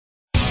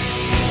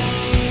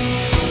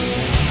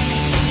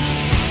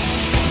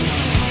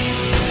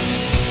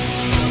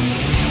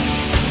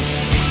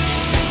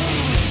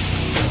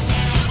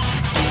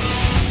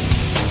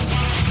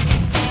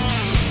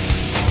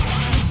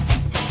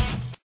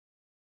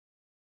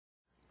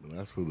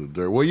That's for the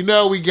dirt. Well, you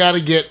know, we got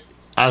to get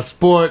our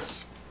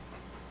sports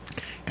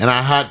and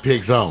our hot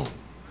picks on.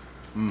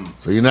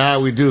 So you know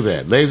how we do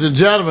that. Ladies and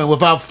gentlemen,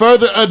 without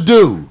further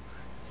ado,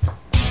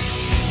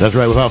 that's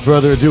right, without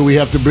further ado, we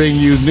have to bring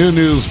you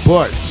New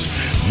Sports.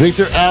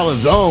 Victor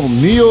Allen's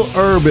own Neil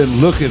Urban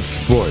look at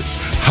sports.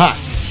 Hot,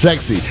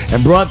 sexy,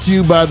 and brought to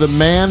you by the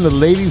man the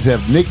ladies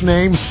have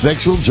nicknamed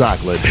Sexual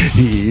Chocolate.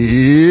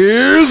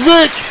 Here's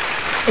Vic.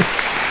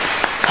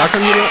 How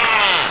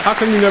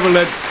come you never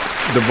let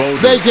the vote?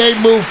 They can't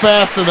move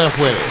fast enough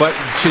with it. But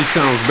she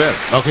sounds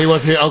better. Okay,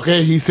 what's here?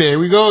 Okay, he said, here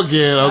we go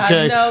again.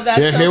 Okay. No,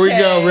 that's here we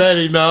go.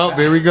 Ready? No.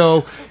 Here we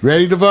go.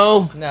 Ready,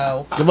 DeVoe?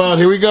 No. Come on,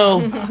 here we go.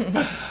 I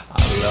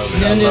love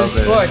it. New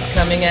Sports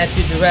coming at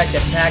you direct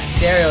at Pack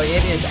Stereo.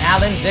 It is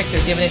Alan Victor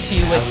giving it to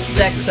you with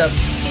sex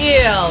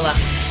appeal.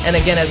 And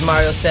again, as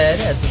Mario said,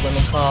 as the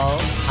women call,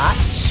 hot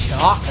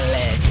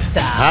chocolate.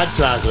 Hot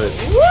chocolate.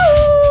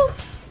 Woo!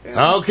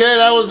 Okay,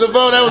 that was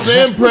DeVoe. That was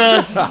the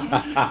Impress. I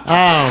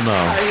don't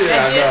know.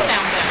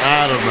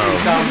 I don't know.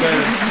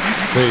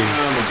 See,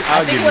 I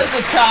think it was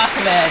the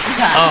chocolate.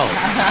 oh,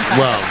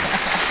 well,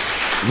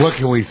 what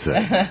can we say?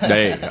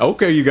 Dang.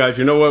 Okay, you guys,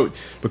 you know what?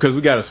 Because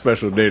we got a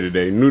special day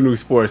today, New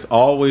Sports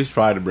always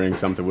try to bring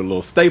something with a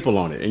little staple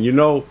on it. And you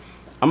know,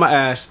 I'm going to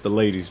ask the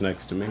ladies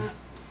next to me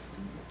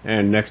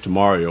and next to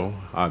Mario.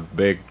 I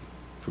beg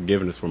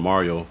forgiveness for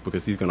Mario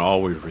because he's going to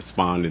always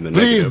respond in the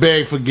Please negative.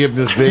 beg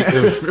forgiveness,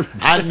 because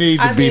I need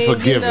to be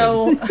forgiven.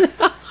 You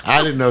know,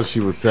 I didn't know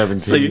she was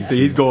 17. See,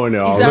 he's going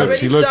there already. already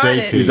She looked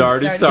started. 18. He's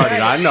already started.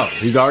 I know.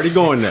 He's already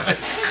going there.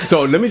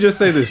 So let me just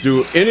say this,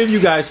 dude. Any of you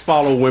guys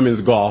follow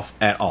women's golf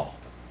at all?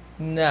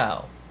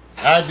 no.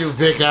 I do,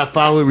 Vic. I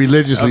follow it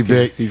religiously,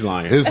 Okay, Vic. he's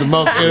lying. It's the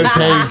most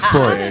entertaining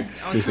sport.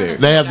 He said,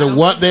 They have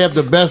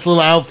the best little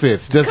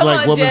outfits, just Come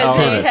like on, women's Jesse,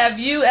 tennis. have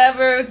you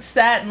ever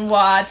sat and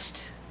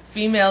watched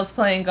females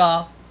playing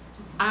golf?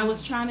 I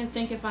was trying to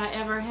think if I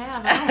ever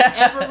have. I don't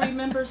ever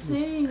remember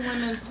seeing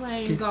women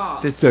playing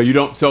golf. so you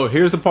don't. So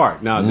here's the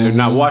part. Now,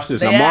 now watch this.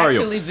 They Now Mario.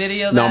 actually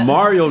video Now that?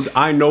 Mario,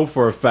 I know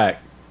for a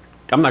fact.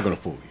 I'm not going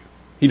to fool you.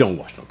 He don't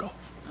watch no golf.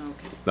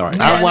 Okay. All right.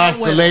 I Yeah, watched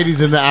no the women.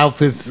 ladies in the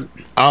outfits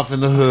off in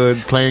the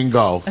hood playing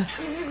golf.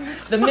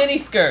 The mini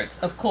skirts,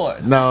 of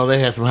course. No, they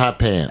had some hot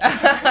pants.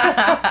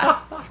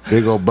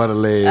 Big old butter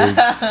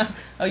legs.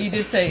 Oh, you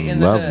did say in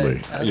the Lovely.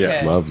 hood. Just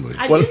Okay. lovely.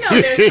 I do know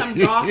there's some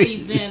golf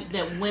event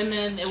that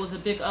women, it was a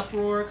big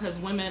uproar because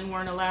women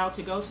weren't allowed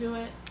to go to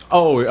it.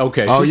 Oh,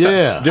 okay. Oh, So,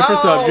 yeah. Different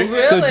Oh, subject.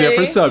 It's really? a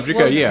different subject.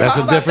 Well, Yeah. That's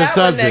talk a about different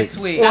that one subject. next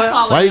week. That's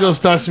all Why I you know. gonna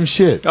start some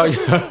shit? Oh,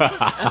 yeah.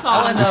 That's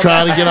all I know.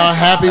 Trying to get all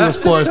happy with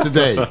sports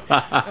today. Okay.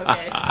 All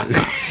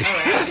right.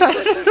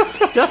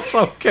 That's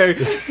okay.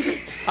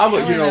 How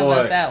about, you don't know know about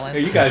what? that one. Hey,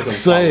 you guys don't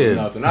Saying.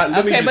 follow nothing. Let me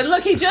Okay, just- but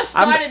look, he just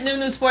started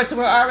New Sports, and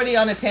we're already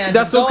on a tangent.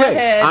 That's Go okay.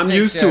 ahead, I'm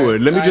used Victor. to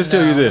it. Let me I just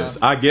tell you know. this.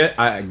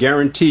 I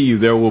guarantee you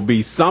there will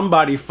be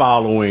somebody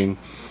following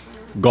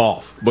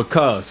golf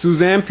because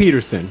Suzann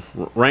Pettersen,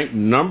 ranked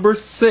number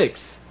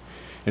 6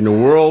 in the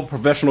world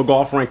professional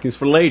golf rankings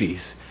for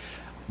ladies,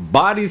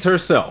 bodies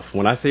herself.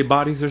 When I say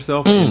bodies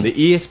herself, in the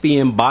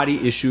ESPN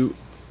body issue,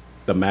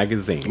 the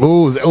magazine.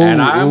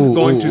 And I'm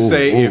going to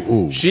say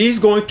if she's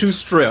going to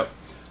strip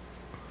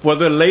for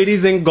the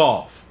ladies in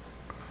golf,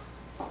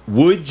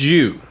 would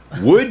you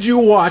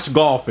watch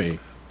golfing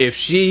if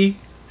she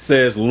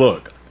says,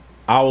 look,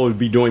 I will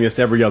be doing this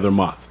every other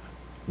month?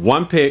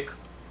 One pic,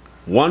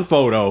 one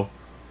photo,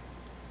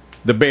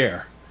 the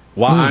bear.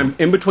 While I'm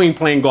in between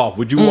playing golf,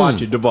 would you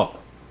watch it, DeVoe?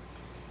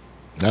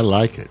 I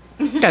like it.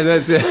 Yeah,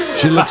 that's it.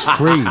 She looks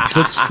free. She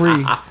looks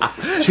free.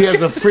 She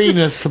has a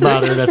freeness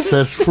about her that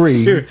says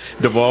free.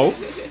 DeVoe,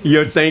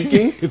 you're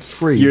thinking? It's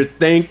free. You're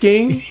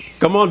thinking?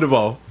 Come on,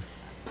 DeVoe.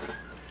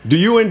 Do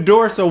you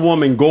endorse a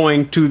woman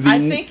going to the... I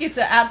think it's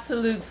an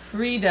absolute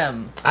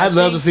freedom. I'd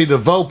love to see the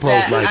Vote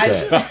post that- like I-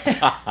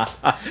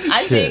 that.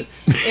 I think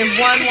if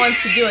one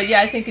wants to do it, yeah,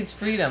 I think it's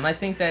freedom. I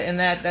think that, and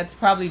that's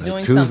probably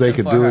doing Tuesday something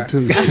could for do her. it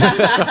too.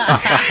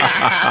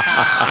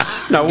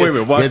 Now, wait a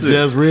minute. Watch Get this.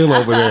 just real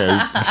over there.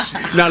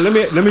 Now, let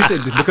me say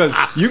this, because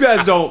you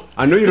guys don't...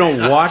 I know you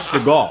don't watch the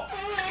golf,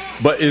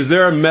 but is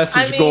there a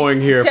message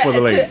going here for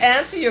the ladies? To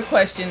answer your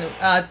question,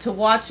 to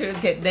watch her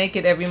get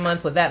naked every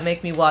month, would that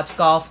make me watch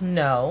golf?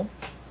 No.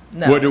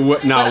 No. What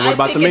about I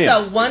the think men?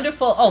 it's a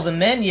wonderful... Oh, the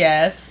men,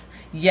 yes.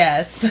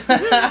 Yes.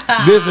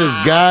 This is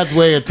God's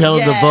way of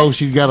telling the Vote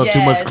she's got on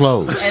too much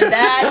clothes. And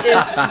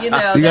that is, You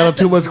got on that's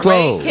too a much great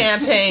clothes.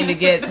 campaign to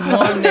get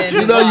more men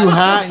You to know you watch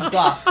hot. women's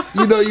golf.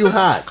 You know you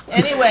hot.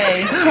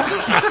 Anyway,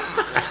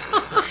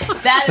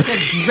 that is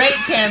a great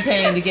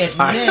campaign to get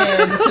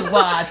men to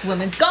watch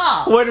women's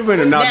golf. Wait a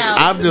minute. Now,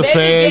 I'm just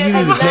maybe saying you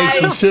get need to a take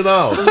some nice, shit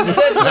off.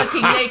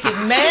 good-looking naked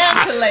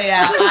man to lay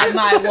out. I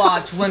might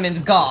watch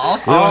women's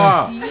golf.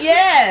 Ah.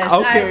 Yes,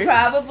 Okay. I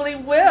probably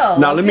will.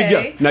 Now, let me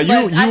okay? get- now,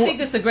 you- But I you- think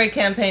this is a great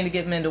campaign to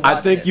get men to watch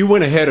I think it. you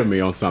went ahead of me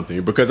on something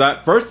because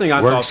first thing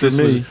I Works thought for this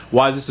was me.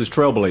 why this is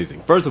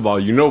trailblazing. First of all,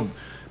 you know,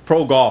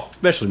 pro golf,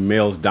 especially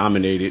males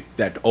dominated,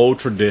 that old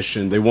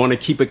tradition. They want to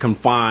keep it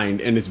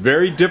confined, and it's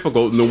very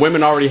difficult. And the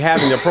women already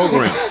having their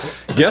program.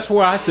 Guess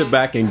where I sit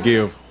back and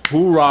give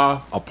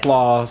hoorah,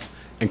 applause,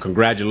 and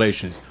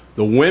congratulations.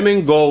 The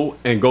women go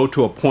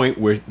to a point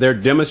where they're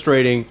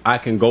demonstrating I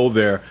can go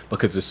there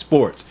because it's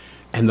sports.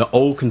 And the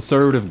old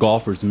conservative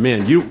golfers,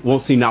 men, you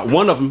won't see not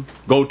one of them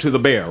go to the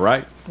Bear,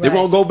 right? They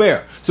won't go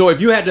Bear. So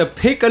if you had to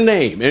pick a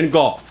name in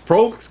golf,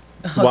 watch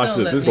this.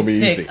 This is going to be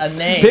easy.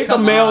 Pick a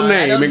male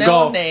name in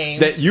golf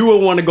that you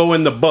would want to go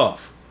in the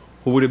buff.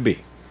 Who would it be?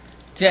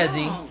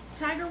 Jesse. Oh,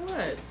 Tiger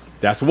Woods.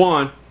 That's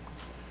one.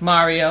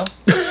 Mario.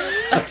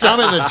 I'm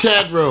in the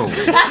chat room.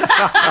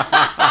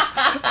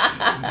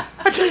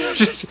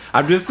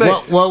 I'm just saying.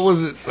 What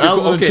was it? I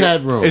was in the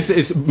chat room.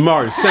 It's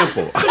Mario.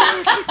 Simple.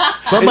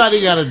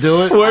 Somebody got to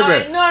do it. All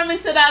right, Norman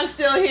said, I'm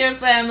still here,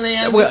 family.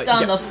 I'm just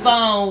on the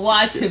phone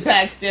watching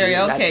Pack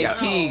Stereo. Okay,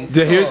 peace.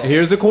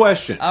 Here's the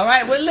question. All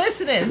right, we're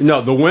listening.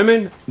 No, the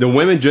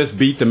women just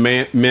beat the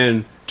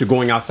men to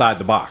going outside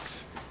the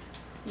box.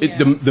 Yeah.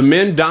 The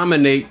men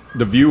dominate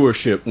the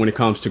viewership when it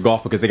comes to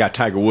golf because they got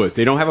Tiger Woods.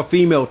 They don't have a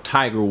female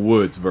Tiger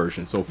Woods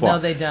version so far. No,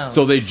 they don't.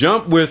 So they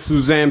jump with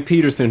Suzann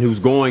Pettersen, who's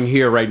going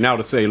here right now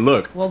to say,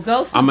 look. Well,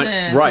 go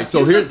Suzann. Right. So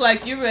you look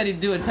like you're ready to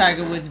do a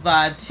Tiger Woods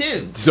vibe,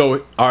 too.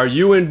 So are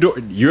you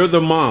you're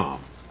the mom.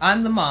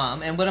 I'm the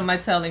mom. And what am I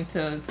telling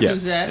to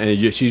Yes. Suzann?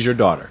 And she's your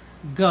daughter.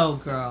 Go,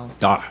 girl.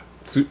 Daughter.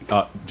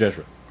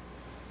 Jezra.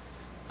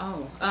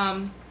 Oh,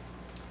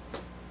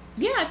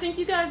 yeah, I think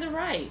you guys are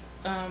right.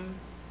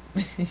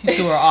 You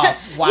threw her off.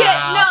 Wow.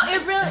 Yeah, no,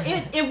 it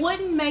really it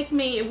wouldn't make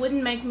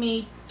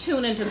me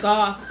tune into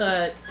golf,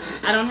 but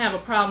I don't have a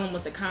problem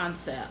with the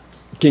concept.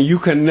 Can you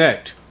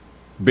connect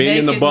being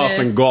in the buff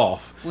and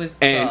golf with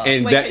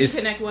and Wait, that can is you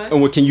connect what?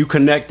 and can you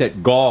connect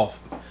that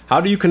golf?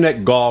 How do you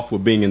connect golf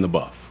with being in the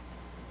buff?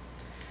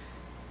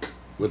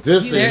 With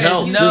this, it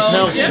helps. No, this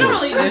helps.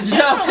 Generally, There's no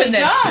generally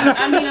connection. don't.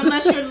 I mean,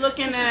 unless you're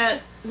looking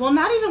at, well,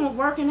 not even with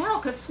working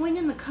out, because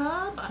swinging the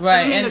club,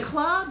 Right, I mean, and the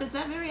club, is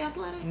that very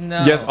athletic?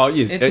 No. Yes, oh,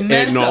 yes. It's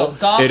mental. No,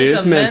 Golf it is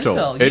is a mental.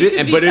 mental. It You is-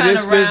 can be but it kind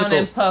is of round physical.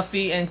 and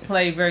puffy and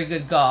play very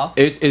good golf.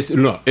 It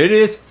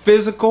is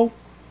physical.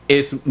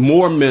 It's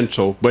more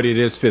mental, but it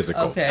is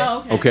physical. Okay. Oh,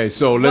 okay. Okay,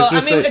 so let's Well,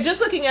 just I mean, say just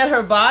looking at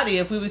her body,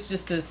 if we was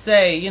just to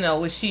say,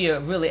 was she a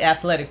really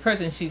athletic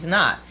person? She's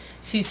not.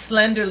 She's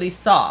slenderly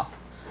soft.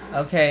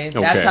 Okay,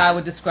 that's Okay. how I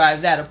would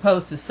describe that,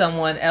 opposed to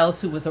someone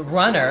else who was a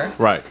runner.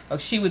 right.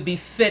 She would be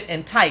fit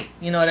and tight.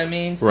 You know what I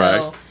mean?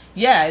 Right. So,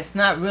 yeah, it's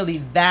not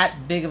really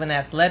that big of an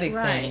athletic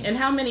Right. thing. And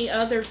how many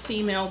other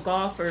female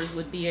golfers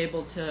would be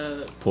able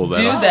to Pull that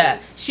do off.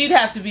 that? She'd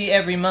have to be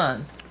every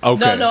month.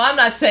 Okay. No, I'm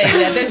not saying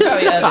that. There's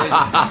probably others.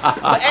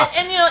 But,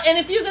 and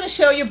if you're going to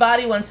show your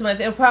body once a month,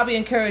 it'll probably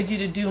encourage you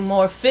to do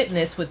more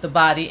fitness with the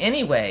body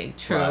anyway.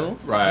 True.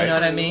 Right. You know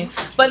what I mean?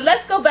 But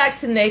let's go back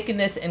to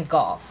nakedness and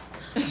golf.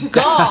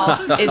 Golf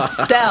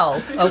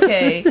itself,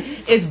 okay,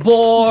 is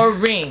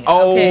boring.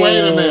 Oh, okay? wait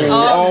a minute.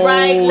 All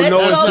right, let's no,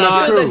 it's go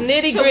not through the true.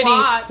 nitty To gritty.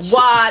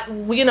 watch.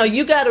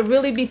 You got to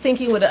really be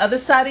thinking with the other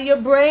side of your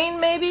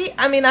brain, maybe.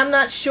 I mean, I'm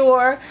not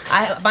sure.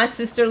 My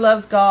sister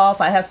loves golf.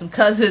 I have some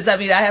cousins. I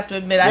mean, I have to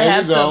admit, I There you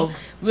have go. some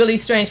really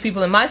strange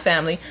people in my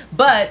family.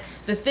 But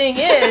the thing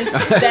is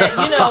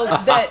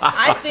that, that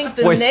I think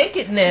the Wait.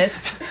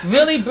 nakedness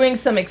really brings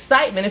some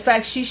excitement. In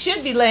fact, she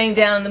should be laying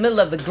down in the middle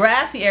of the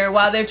grassy area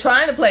while they're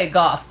trying to play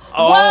golf.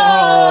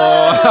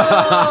 Whoa!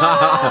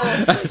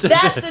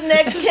 That's the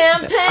next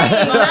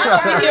campaign.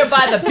 Not over here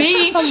by the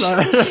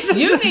beach.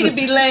 You need to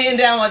be laying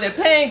down while they're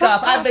playing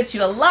golf. I bet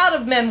you a lot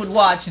of men would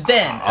watch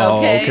then. Okay. Oh,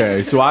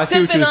 okay. So I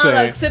see what you're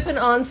saying. Sipping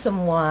on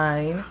some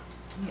wine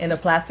in a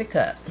plastic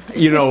cup.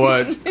 You know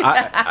what?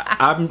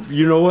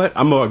 You know what?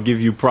 I'm gonna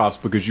give you props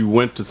because you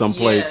went to some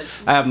place.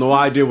 Yes. I have no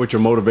idea what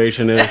your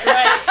motivation is. Yes,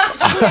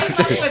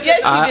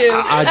 you do.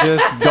 I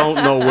just don't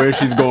know where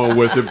she's going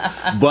with it.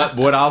 But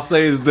what I'll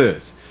say is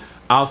this.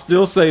 I'll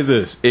still say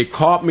this. It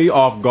caught me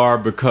off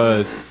guard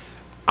because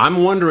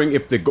I'm wondering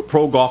if the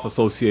Pro Golf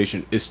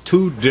Association is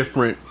two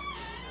different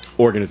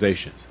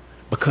organizations.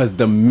 Because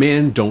the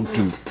men don't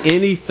do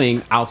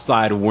anything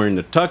outside of wearing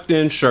the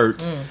tucked-in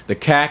shirts, the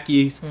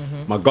khakis,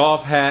 my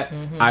golf hat,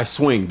 I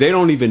swing. They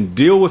don't even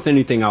deal with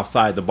anything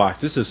outside the box.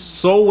 This is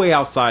so way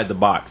outside the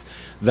box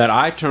that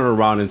I turn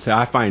around and say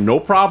I find no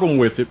problem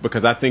with it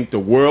because I think the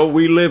world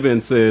we live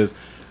in says,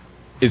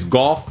 is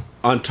golf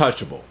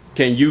untouchable?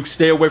 Can you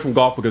stay away from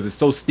golf because it's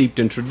so steeped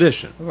in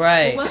tradition?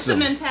 Right. What's the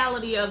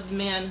mentality of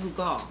men who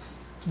golf?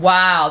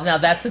 Wow. Now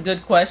that's a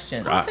good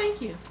question. Oh,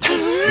 thank you.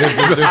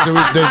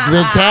 The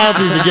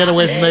mentality to get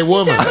away from their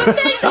woman.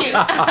 Thank you.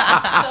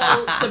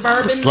 So,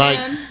 suburban It's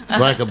men.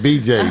 like a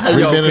BJ.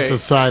 3 Okay. minutes of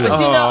silence.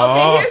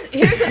 But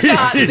here's a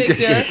thought,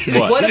 Victor.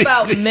 What? What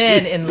about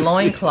men in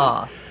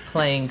loincloth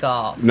playing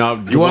golf? Now,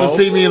 You want to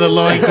see me in a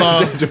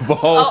loincloth?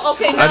 Oh,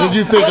 okay. No. Did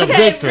you think of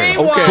Okay, Victor?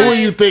 rewind. Who are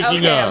you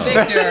thinking Okay, of?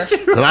 Victor.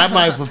 Because I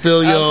might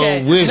fulfill your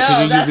Okay. wish No,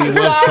 and then you be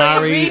that's one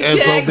sorry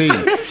reject. SOB.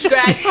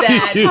 Scratch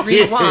that.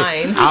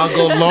 Rewind. I'll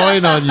go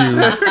loin on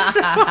you.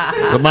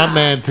 So my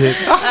man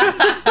tits.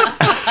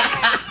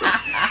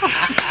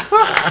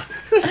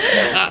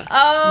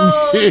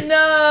 Oh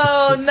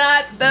no,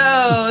 not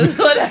those.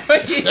 Whatever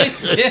you do,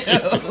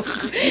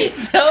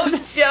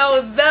 don't show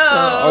know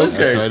those.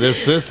 Okay. Right, they're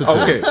sensitive.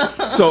 Okay,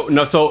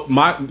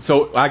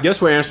 so I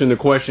guess we're answering the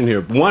question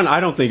here. One, I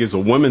don't think it's a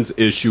women's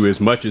issue as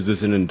much as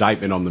it's an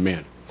indictment on the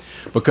men,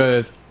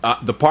 because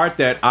the part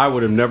that I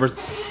would have never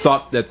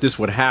thought that this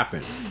would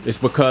happen is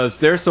because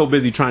they're so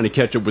busy trying to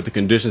catch up with the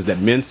conditions that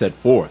men set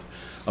forth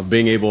of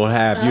being able to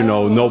have,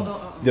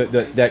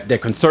 that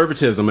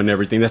conservatism and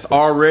everything. That's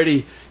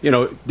already,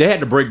 they had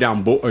to break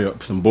down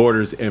some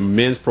borders in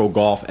men's pro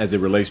golf as it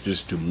relates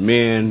just to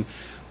men.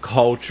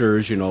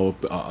 Cultures,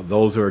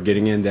 those who are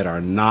getting in that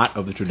are not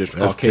of the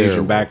traditional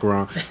Caucasian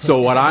background.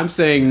 So what I'm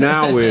saying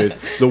now is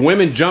the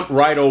women jump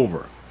right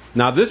over.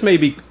 Now this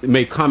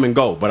may come and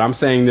go, but I'm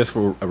saying this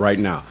for right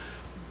now.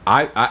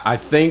 I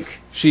think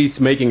she's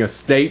making a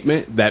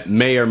statement that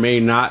may or may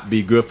not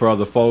be good for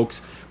other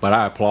folks, but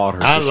I applaud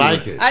her. I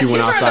like it. She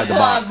went outside the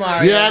box.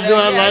 Mario. Yeah, I do.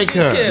 I like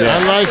her. Too.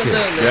 I like it.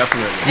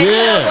 Definitely. And you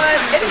know what?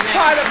 It is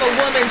part of a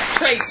woman's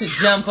trait to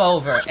jump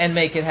over and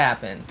make it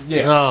happen.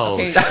 Yeah. Oh,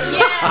 Okay.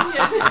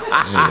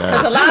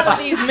 Because a lot of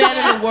these men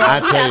in the world I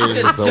tell have you,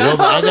 to just it's a jump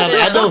woman. over them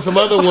I know some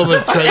other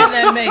women's and traits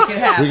then make it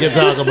happen. we can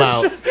talk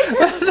about.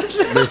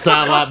 They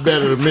sound a lot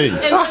better than me.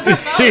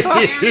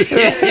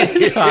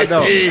 I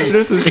know.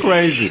 This is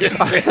crazy.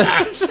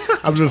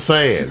 I'm just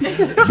saying.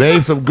 They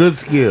have some good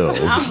skills.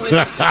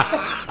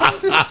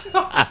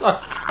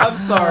 I'm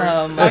sorry.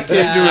 Oh my I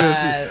can't do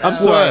this. I'm God.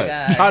 sorry.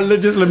 Oh my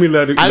Just let me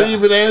let it. I didn't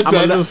even answer.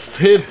 I just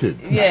hinted.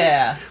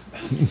 Yeah.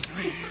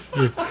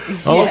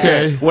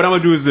 Okay. What I'm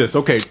going to do is this.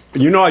 Okay.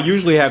 I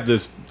usually have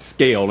this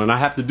scale, and I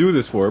have to do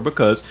this for her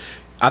because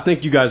I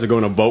think you guys are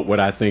going to vote what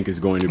I think is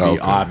going to be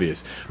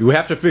obvious. You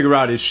have to figure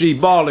out, is she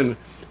balling,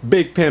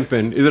 big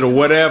pimping? Is it a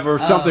whatever?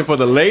 Something for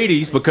the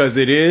ladies because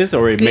it is,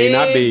 or it may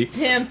not be. Big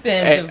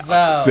pimping to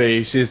vote.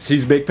 See,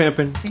 she's big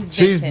pimping.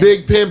 She's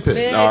big pimping.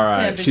 Big All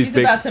right. pimping. She's She's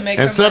big. about to make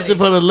And her something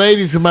money. for the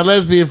ladies, because my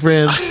lesbian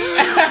friends,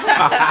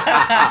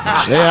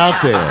 they're out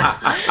there.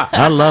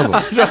 I love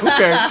them.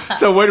 Okay.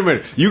 So wait a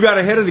minute. You got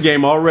ahead of the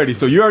game already.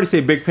 So you already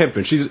say big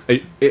pimping. She's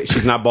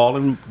not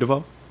balling,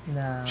 DeVoe?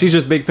 No. She's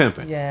just big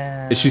pimping.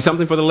 Yeah. Is she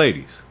something for the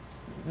ladies?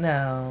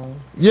 No.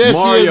 Yes,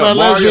 she is my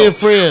lesbian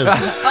friends.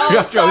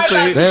 Oh, sorry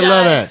about They you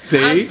love guys. that.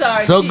 See? I'm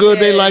sorry. So she good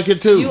they is. like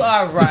it too. You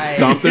are right.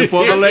 Something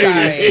for the I'm ladies.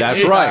 sorry. That's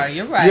You're right. sorry.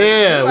 You're right.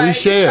 Yeah, You're we right.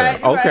 share. You're right.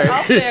 You're Okay. right.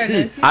 All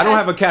fairness. I don't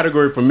have a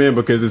category for men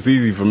because it's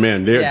easy for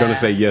men. They're Yeah. going to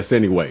say yes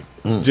anyway.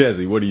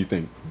 Jezzy, what do you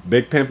think?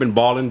 Big pimping,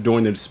 balling,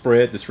 doing the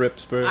strip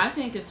spread I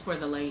think it's for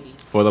the ladies.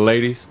 for the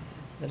ladies?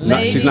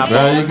 Ladies. she's not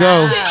There you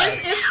go.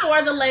 It's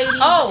for the ladies,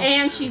 Oh.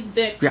 and she's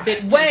big.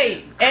 Big.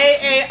 Wait,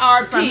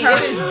 AARP. From her.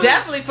 It is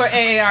definitely for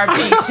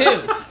AARP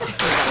too.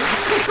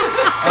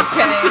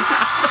 Okay,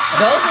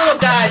 those little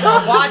guys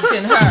are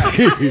watching her.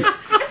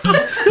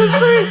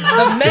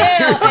 The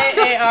male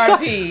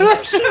AARP,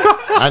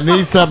 I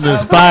need something to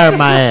inspire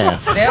my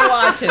ass. they're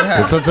watching her.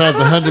 Because sometimes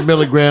 100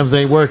 milligrams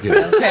ain't working.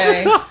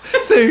 Okay,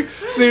 See,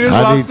 this is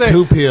I what I'm need saying.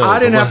 2 pills. I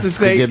didn't have to It's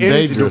say getting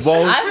anything. dangerous.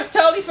 I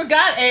totally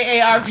forgot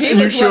AARP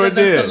You was sure one of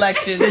the did.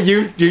 selections.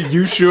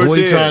 You sure So what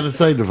are did. you trying to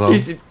say,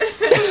 DeVoe?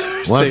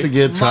 Once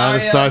again, trying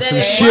to start some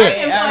Mario,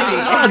 shit.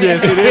 AARP.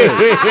 Yes, it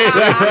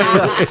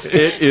is.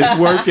 It is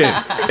working.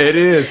 It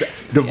is.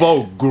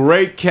 DeVoe,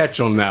 great catch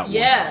on that one.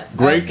 Yes.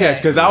 Great Okay. catch,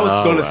 because I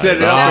was going to set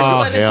it Oh, up.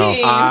 Now you hell. on the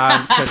team.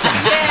 I'm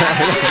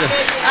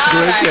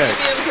All right, catch.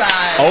 give me a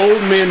prize.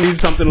 Old men need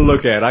something to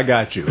look at. I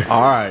got you.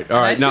 All right. All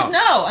I right. should Now,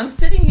 know. I'm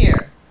sitting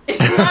here.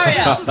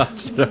 Mario,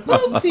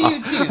 boom to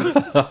you too.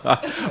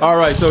 all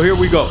right. So here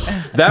we go.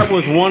 That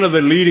was one of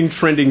the leading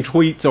trending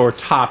tweets or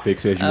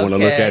topics, as you want to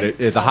look Okay. at it.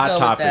 It's a I'll hot go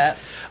with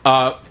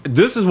topics.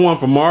 This is one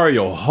for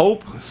Mario.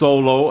 Hope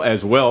Solo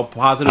as well.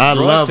 Positive I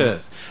drug love it.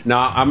 test.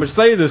 Now, I'm going to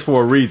say this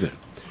for a reason.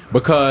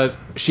 Because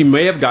she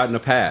may have gotten a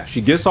pass. She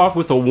gets off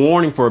with a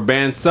warning for a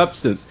banned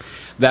substance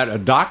that a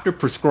doctor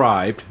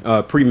prescribed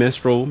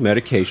premenstrual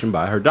medication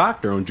by her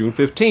doctor on June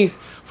 15th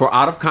for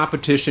out of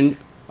competition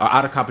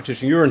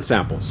urine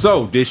samples.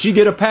 So, did she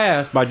get a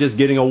pass by just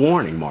getting a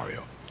warning,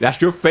 Mario?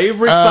 That's your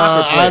favorite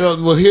soccer player. I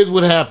don't. Well, here's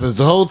what happens.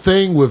 The whole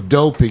thing with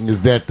doping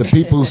is that the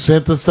people who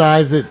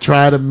synthesize it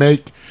try to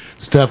make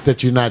stuff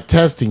that you're not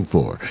testing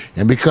for.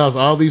 And because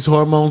all these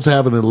hormones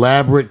have an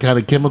elaborate kind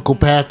of chemical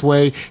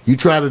pathway, you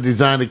try to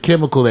design a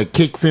chemical that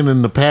kicks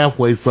in the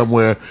pathway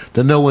somewhere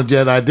that no one's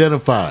yet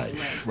identified.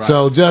 Right.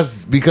 So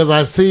just because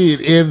I see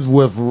it ends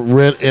with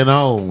red and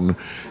on,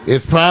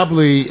 it's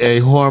probably a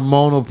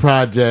hormonal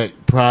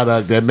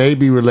product that may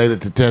be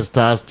related to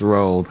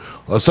testosterone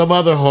or some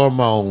other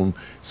hormone.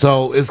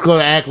 So it's going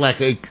to act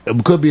like it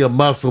could be a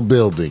muscle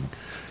building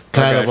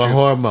kind of a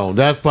hormone.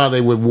 That's why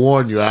they would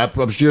warn you.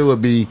 I'm sure it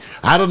would be,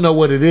 I don't know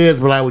what it is,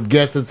 but I would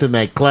guess it's in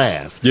that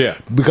class. Yeah.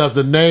 Because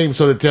the name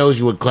sort of tells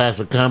you what class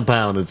of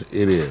compound it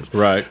is.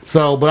 Right.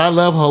 So, but I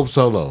love Hope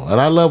Solo. And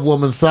I love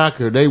women's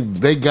soccer.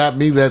 They got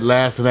me that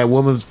last in that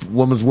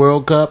women's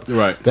World Cup.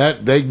 Right.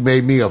 That they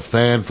made me a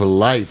fan for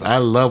life. I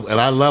love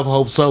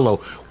Hope Solo.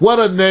 What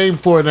a name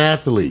for an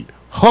athlete.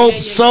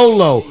 Hope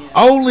Solo.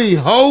 Only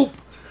Hope.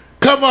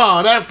 Come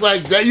on, that's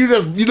like that. You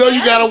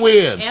gotta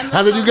win.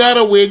 I said you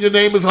gotta win. Your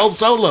name is Hope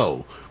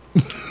Solo.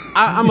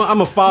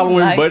 I'm a follower,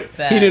 Likes but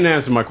that. he didn't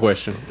answer my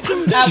question.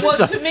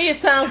 Well, to me, it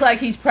sounds like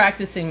he's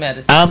practicing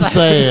medicine. I'm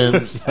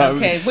saying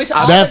Okay, which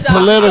all That's the doctors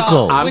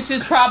political. are, which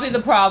is probably the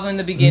problem in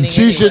the beginning.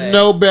 she should anyway.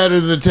 know better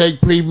than to take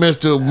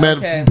premenstrual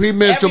Okay.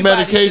 premenstrual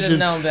Everybody medication. should've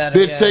known better,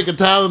 Bitch, yeah. take a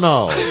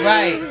Tylenol.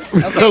 Right.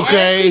 Okay.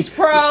 Okay. And she's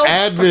pro.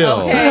 Advil.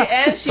 Okay,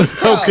 and she's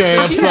pro. Okay,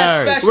 So I'm she has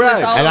sorry. specialists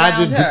Right. all And I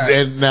around did, her.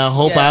 and now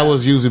Hope Yeah. I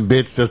was using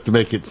bitch just to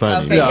make it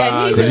funny. Okay,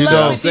 yeah, he's Yeah, in you love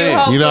know- with you,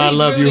 Hope, you know so I he's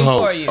love you, rooting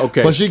Hope. for you.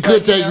 Okay. But she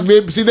could But,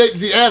 you take.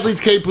 See, athletes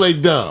can't play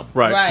dumb.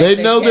 Right. Right. They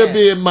They know they're can't.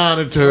 being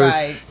monitored.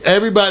 Right.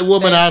 Everybody,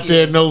 woman Thank out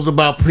there you. knows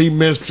about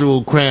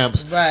premenstrual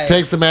cramps. Right.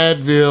 Take some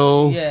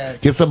Advil. Yes.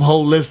 Get some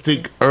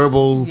holistic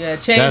herbal. Yeah,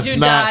 change That's your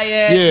not-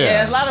 diet.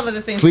 Yeah, a lot of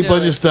other things. Sleep do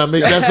on it. your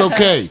stomach. That's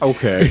okay.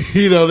 Okay.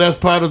 You know, that's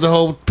part of the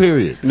whole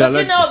period. Now, But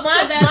you know,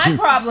 my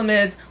problem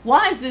is,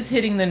 why is this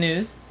hitting the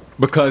news?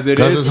 because it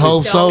Because is it's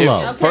Hope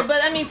Solo. Okay,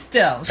 but I mean,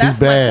 still, that's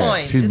bad. my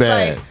point. She's it's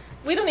bad. Like,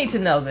 we don't need to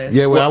know this.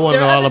 Yeah, well, I wanna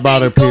there know are all other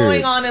about her things going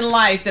period. on in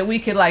life that we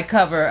could like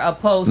cover a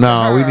post. No,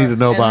 of we her need to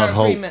know and about her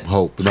Hope. agreement.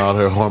 Hope and all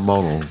her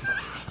hormonal.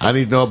 I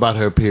need to know about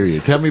her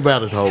period. Tell me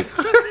about it, Hope.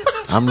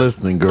 I'm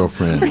listening,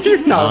 girlfriend.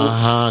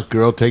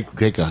 Girl,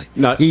 take a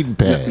Not heating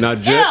pad. Not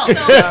Ew, just. no,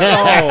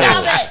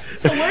 stop it.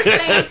 So we're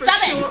saying for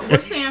sure.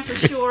 We're saying for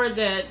sure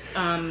that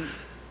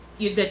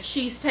that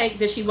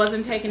she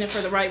wasn't taking it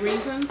for the right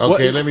reasons.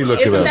 Okay, let me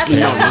look it Isn't up. that the-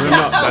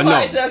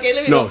 No. Okay,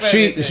 let me No, go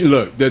further.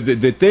 look.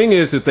 The thing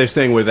is that they're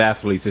saying with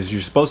athletes is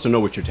you're supposed to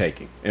know what you're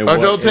taking. And Or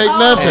what- don't take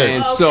nothing.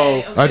 And so,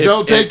 Okay. Or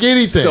don't take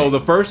anything. So the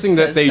first thing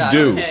that they That's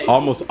do, okay.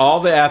 almost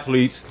all the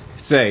athletes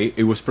say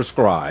it was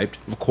prescribed,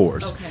 of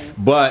course. Okay.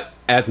 But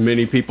as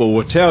many people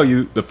will tell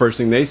you, the first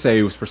thing they say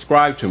it was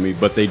prescribed to me,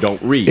 but they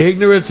don't read.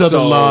 Ignorance of the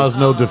So- law is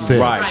no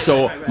defense. Right.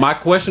 So right. my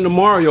question to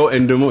Mario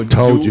and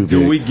Told you, do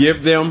Dick. we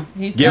give them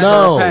He's give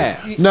No, her a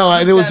pass? no,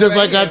 and it was just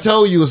Right like I here.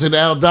 told you. It's an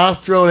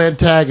aldosterone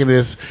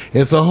antagonist.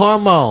 It's a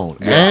hormone,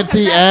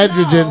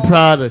 anti-androgen No.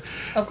 product,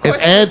 Of course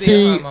an it would be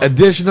a hormone.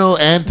 anti-additional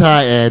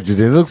anti-androgen.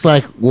 It looks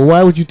like, well,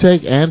 why would you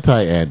take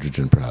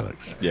anti-androgen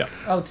products? Yeah.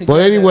 Oh, But together.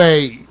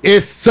 anyway,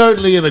 it's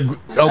certainly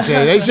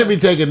okay. They should be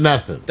taking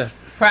nothing.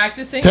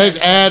 practicing. Take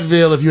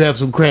Advil if you have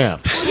some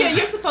cramps. Yeah,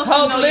 you're supposed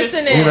Hope, to know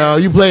listen your in. You know,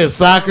 you playing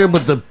soccer,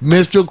 but the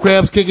menstrual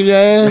cramps kicking your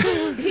ass.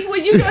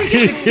 When you gonna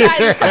get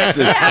excited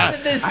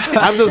after this?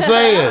 I'm just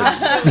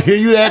saying.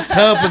 You that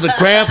tough and the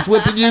cramps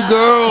whipping you,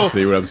 girl.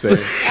 See what I'm saying?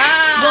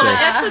 Well, the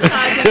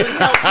exercise would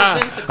help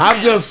prevent the I'm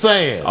cramps. just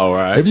saying. All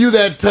right. If you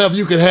that tough,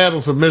 you can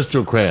handle some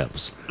menstrual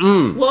cramps.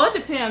 Well, it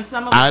depends.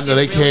 Some of I us know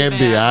they get really can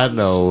be. bad. I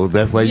know.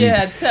 That's why you,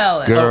 Yeah,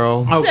 tell him.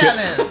 girl. Okay. Tell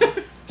him.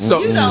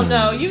 So You don't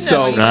know. You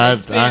So- never even I-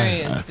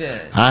 experienced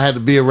it. I had to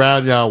be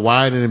around y'all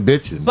whining and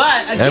bitching.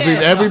 But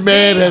again, Every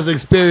man has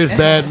experienced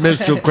bad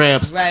menstrual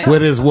cramps Right.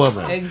 with his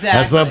woman. Exactly.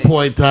 At some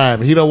point in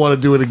time, he don't want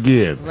to do it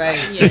again. Right.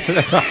 Yeah.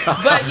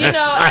 But you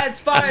know, as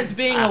far as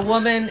being a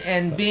woman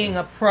and being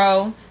a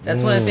pro,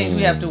 that's one of the things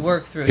we have to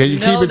work through. Can you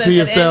know keep it that to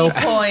yourself?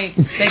 At any point,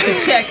 they could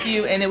check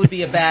you, and it would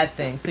be a bad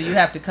thing. So you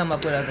have to come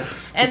up with other.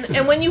 And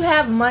when you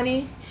have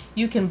money,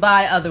 you can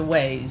buy other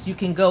ways. You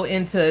can go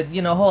into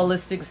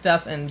holistic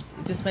stuff and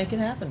just make it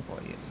happen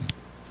for you.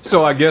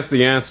 So I guess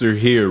the answer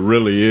here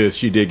really is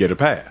she did get a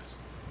pass.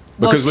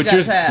 Well, Because she what got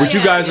you passed. what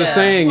you guys Yeah. are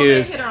saying Well, they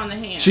is hit her on the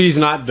hand. she's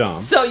not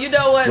dumb. So you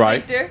know what,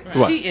 Right. Victor?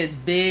 What? She is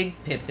Big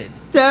Pippin.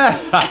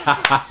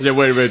 Yeah,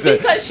 wait a minute.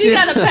 Because she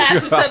got a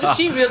pass for something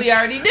she really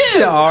already knew.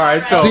 Yeah, all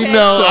right. So See,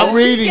 no, I'm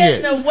reading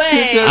Getting it.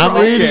 away. I'm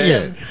from reading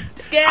some it.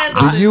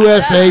 scandalous The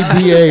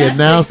USADA stuff.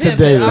 announced That's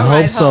today Big that Pippin. All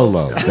Hope right,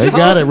 Solo. They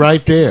got it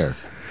right there.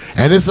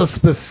 And it's a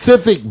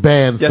specific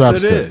banned yes,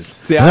 substance. it is.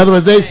 See, in other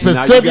words, they now you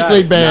got specifically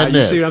it. banned Now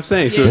you this. see what I'm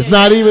saying? So It's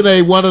not even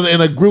a one in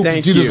a group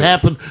Thank that you just you.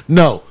 happen.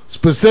 No,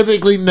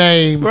 specifically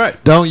named.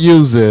 Right. Don't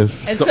use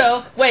this. And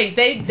so, wait,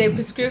 they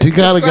prescribed. She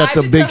kinda got prescribed the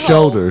it big to Hope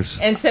shoulders.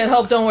 and said,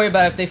 "Hope, don't worry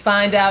about it. If they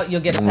find out,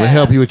 you'll get a We'll pass."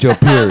 help you with your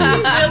period.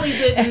 I really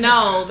didn't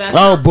know. That's Oh,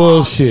 her fault.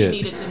 bullshit.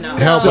 She needed to know.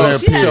 Help So with her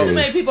she has too period.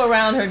 many people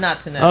around her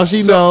not to know. Oh,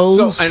 she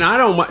knows. So, and I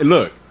don't mind.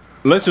 Look,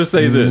 let's just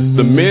say this: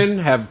 the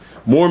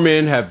more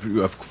men have,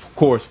 of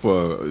course,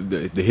 for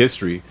the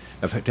history,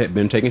 have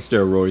been taking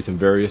steroids in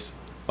various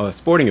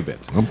sporting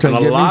events, I'm telling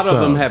and you, a give me lot of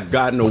them some. have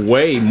gotten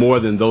away more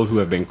than those who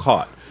have been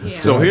caught. Yeah.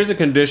 So here's a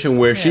condition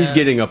where she's Yeah.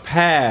 getting a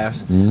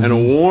pass and a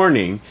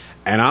warning,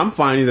 and I'm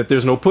finding that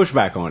there's no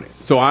pushback on it.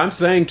 So I'm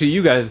saying to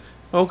you guys.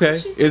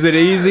 Okay, is it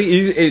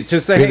easy?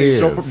 Just say, It hey,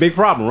 it's no is. big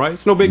problem, right?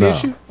 It's no big No.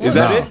 issue. Is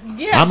that it?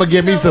 Yeah, I'm gonna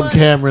give me you know some what?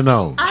 Cameron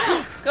on.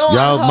 Go on,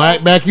 Y'all, Hope.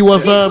 Mike, Mac, you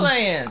want Keep some?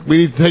 playing. We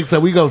need to take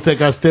some. We gonna take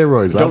our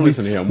steroids. Don't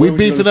listen to him. We What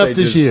were you beefing gonna up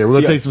say? this year. We're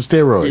gonna Yeah. take some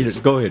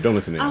steroids. Go ahead. Don't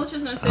listen to I him. was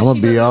just gonna say I'm gonna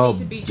she be doesn't all need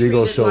to be big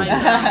ol' treated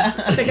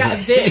like the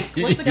guy Vic.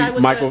 What's the guy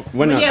with Michael- the?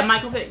 when not? Yeah,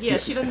 Michael Vick. Yeah,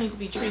 she doesn't need to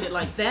be treated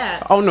like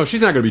that. Oh no,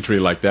 she's not going to be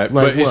treated like that.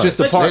 Like but it's what? just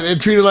the But part. And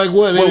treated like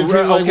what? They Well, didn't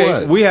treat her like okay,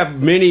 what? we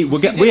have many. We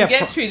Didn't we have.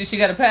 get treated. She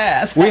got a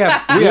pass. We have.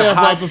 We Yeah, have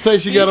I'm about to say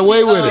she got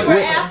away with We it. were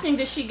asking,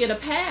 did she get a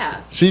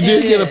pass? She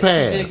did get a She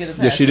pass. did get a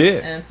pass. Yes, she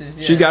did. Answers,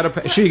 yeah. She got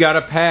a. She got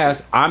a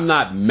pass. I'm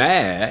not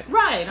mad.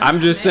 Right, I'm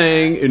I'm just not mad.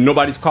 saying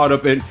nobody's caught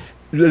up in.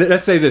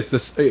 Let's say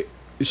this.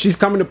 she's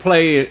coming to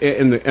play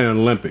in the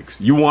Olympics.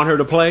 You want her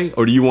to play,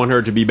 or do you want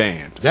her to be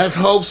banned? That's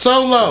Hope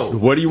Solo.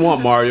 What do you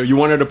want, Mario? You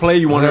want her to play?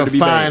 You want her to be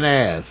fine banned?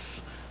 ass.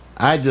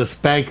 I just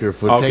spank her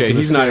for Okay, taking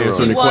he's the not steroids.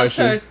 answering He the wants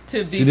question. her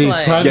to be She needs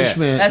playing.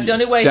 punishment. That's the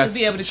only way That's- he'll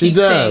be able to She keep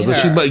does, seeing but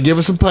her. she might give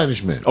her some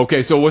punishment.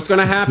 Okay, so what's going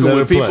to happen Let when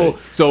her play. people?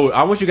 So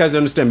I want you guys to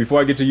understand before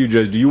I get to you,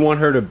 Judge. Do you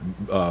want her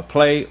to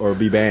play or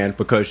be banned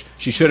because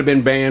she should have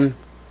been banned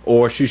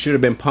or she should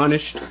have been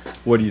punished?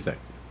 What do you think?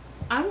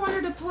 I want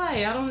her to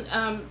play. I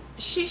don't.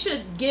 She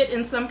should get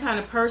in some kind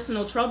of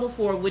personal trouble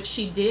for which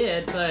she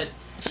did, but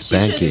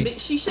Spanking.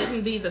 she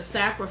shouldn't be the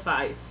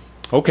sacrifice.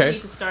 Okay. They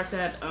need to start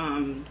that.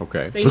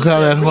 Okay. They Look need how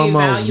to that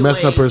hormone's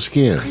messing up her reevaluate-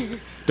 skin.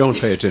 Don't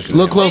pay attention.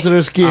 Look to closer to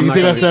her skin. I'm You not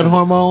think that's gonna- that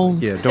hormone?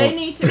 Yeah, They don't.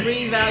 need to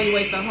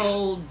reevaluate the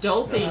whole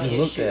doping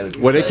issue.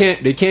 Well,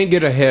 they can't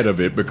get ahead of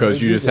it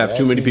because you just have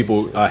too many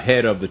people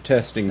ahead of the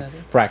testing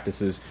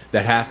practices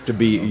that have to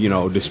be,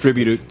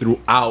 distributed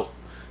throughout,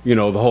 the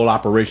whole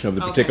operation of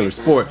the particular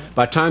sport.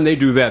 By the time they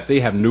do that, they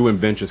have new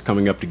inventions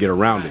coming up to get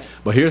around it.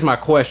 But here's my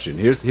question.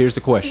 Here's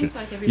the question. Seems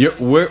like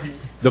everybody's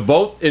The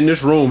vote in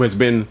this room has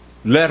been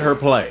let her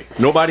play.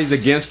 Nobody's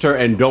against her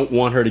and don't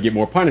want her to get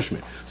more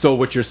punishment. So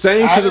what you're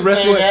saying I to the didn't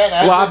rest say of it, that.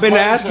 I well, said I've been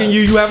punish asking her.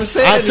 you. You haven't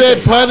said I anything.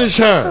 said punish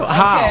her.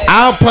 How? Okay.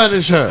 I'll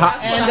punish her.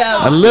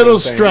 And A little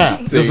strap.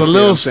 See, Just a see what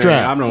little I'm saying?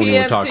 strap. I don't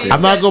even talk to you.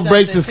 I'm not going to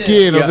break the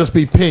skin. It'll just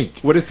be pink.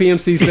 What does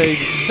PMC say?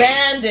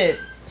 Bandit.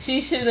 She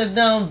should have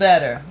known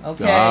better.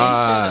 Okay.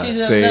 Ah, she should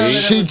have see? known that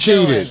She it was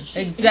cheated.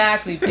 doing.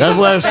 Exactly. That's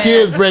why her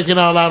skin's breaking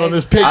all out on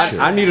this picture.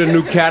 I need a new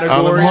All them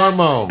category.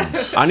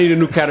 hormones. I need a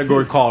new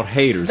category called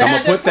haters. I'm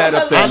gonna put that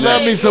up there. I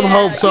love me some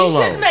Hope She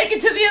Solo. should make it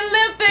to the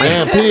Olympics.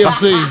 Man,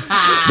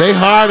 PMC, they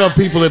hard on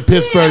people in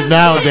Pittsburgh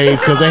nowadays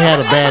because they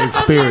had a bad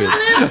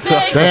experience.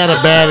 They had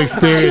a bad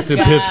experience in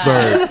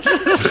Pittsburgh.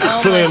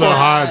 So they're a little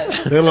hard.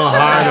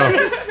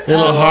 They're a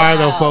little hard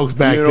on folks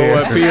back You know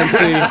what, there.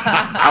 PMC?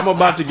 I'm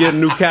about to get a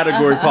new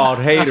category called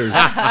haters.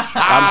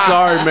 I'm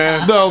sorry,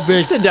 man. No,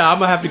 big. Yeah, I'm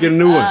gonna have to get a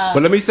new one.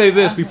 But let me say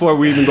this before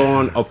we even go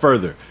on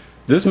further.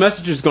 This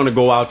message is going to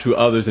go out to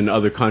others in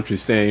other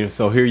countries saying,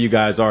 so here you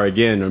guys are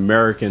again,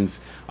 Americans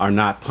are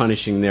not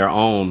punishing their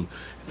own.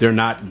 They're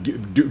not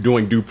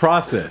doing due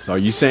process. Are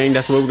you saying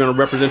that's what we're going to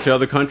represent to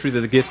other countries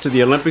as it gets to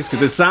the Olympics?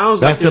 Because it sounds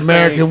That's like the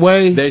American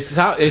way. It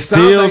sounds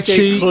Steal, like they're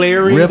cheat,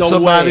 clearing rip the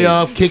somebody way.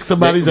 off, kick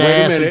somebody's Wait a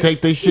ass, minute. and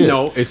take their shit.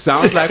 No, it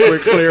sounds like we're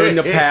clearing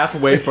the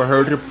pathway for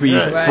her to be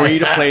free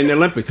to play in the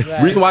Olympics.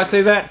 Reason why I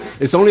say that,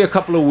 it's only a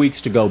couple of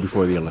weeks to go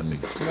before the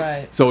Olympics.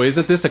 Right. So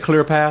isn't this a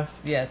clear path?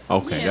 Yes.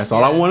 Okay, Yeah. that's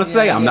all I want to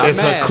say. I'm not It's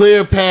mad. a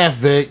clear path,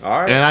 Vic.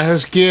 All right. And her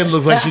skin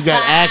looks like she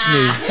got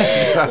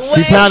acne.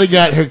 She probably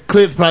got her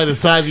clit's probably the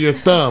size of your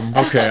thumb.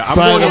 Okay, I'm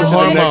Probably going on to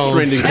them the next hormones.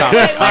 trending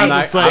topic. I'm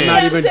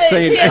not even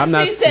saying. PMC I'm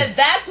not. said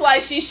that's why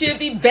she should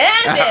be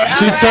banned.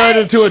 She's turned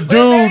into a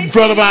dude in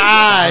front of our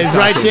eyes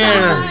right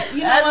there.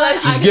 You know what?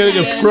 She's I getting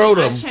a changed-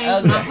 scrotum. I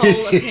changed my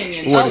whole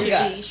opinion.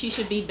 What? She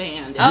should be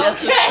banned. Okay. And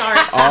that's the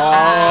start.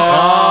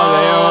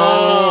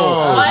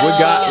 Oh, we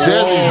got.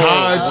 Jesse's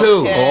hard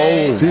too.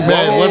 Okay. See,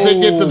 man, once they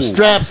get them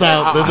straps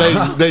out,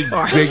 then they're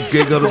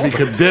gonna be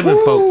condemning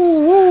folks.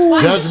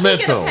 Why did she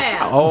get a Judgmental.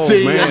 pass? Oh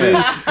See, man. I mean,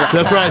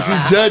 that's right.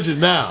 She's judging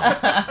now.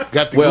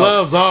 Got the Well-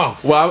 gloves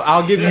off. Well,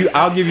 I'll give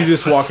you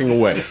this walking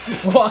away.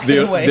 Walking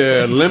away.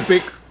 The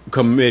Olympic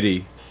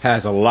Committee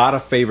has a lot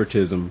of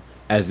favoritism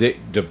as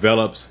it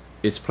develops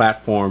its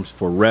platforms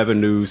for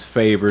revenues,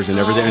 favors, and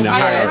everything in the yeah,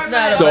 hierarchy. it's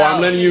not So about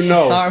I'm letting you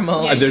know.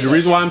 hormones. The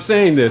reason why I'm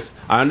saying this,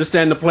 I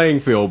understand the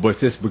playing field, but it's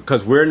just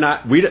because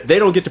they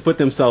don't get to put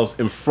themselves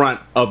in front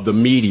of the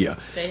media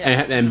They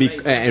have and to be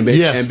wait.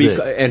 Yes, Vic.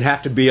 and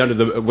have to be under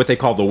the what they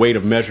call the weight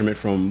of measurement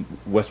from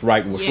what's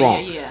right and what's Yeah,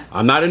 wrong. yeah.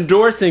 I'm not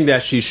endorsing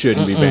that she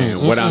shouldn't be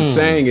banned. What I'm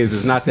saying is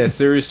it's not that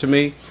serious to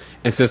me,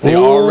 and since they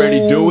already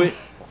do it,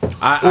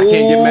 I can't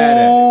get mad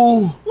at it.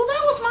 Ooh. Well,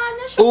 that was my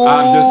initial. Ooh,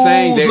 I'm just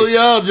saying that- so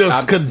y'all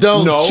just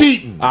condone no,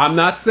 cheating. I'm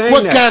not saying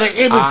What that. kind of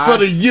image for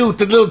the youth,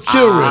 the little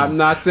children? I'm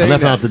not saying I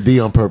left that. out the D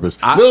on purpose.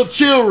 Little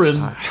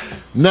children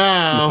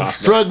now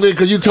struggling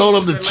because you told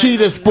them to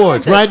cheat at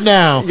sports. Right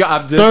now, Yeah,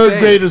 I'm just third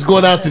saying. graders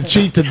going out to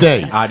cheat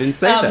today. I didn't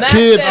say Now, that. Matt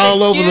Kids said,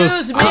 all over the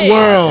 "Excuse me."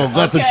 world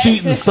got to Okay.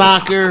 cheat in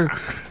soccer.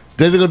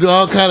 They're gonna do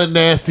all kind of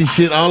nasty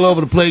shit all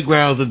over the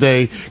playgrounds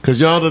today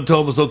because y'all done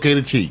told us it's okay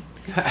to cheat.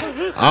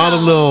 All the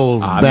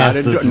little I'm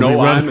bastards not be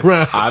running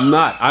around. I'm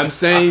not. I'm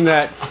saying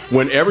that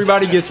when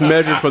everybody gets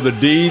measured for the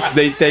deeds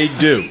they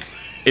do,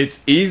 it's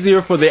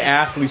easier for the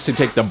athletes to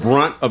take the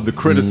brunt of the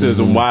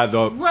criticism while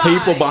the Right.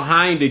 people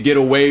behind it get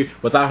away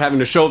without having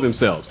to show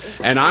themselves.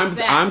 And I'm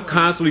Exactly.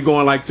 constantly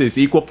going like this,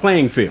 equal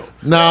playing field.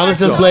 No, let's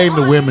just blame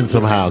the women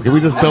somehow. Can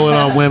we just throw it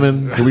on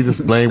women? Can we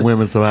just blame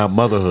women somehow?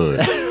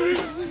 Motherhood.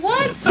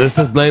 What? Let's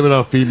just blame it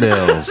on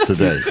females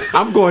today.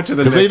 I'm going to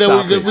the Because next they know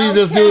we, topic. we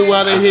just do it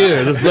while they're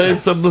here.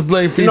 Let's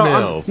blame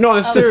females. No,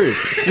 I'm serious.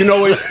 You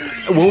know,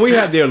 when we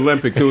had the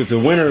Olympics, it was the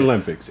Winter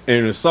Olympics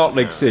in Salt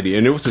Lake City,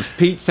 and it was this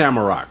Pete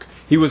Samarock.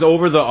 He was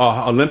over the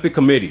Olympic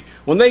Committee.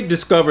 When they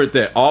discovered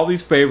that all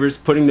these favors,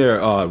 putting their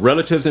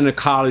relatives into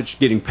college,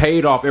 getting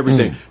paid off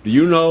everything, do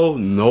you know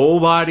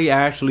nobody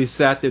actually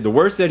sat there? The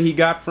worst that he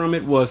got from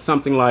it was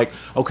something like,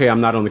 okay,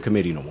 I'm not on the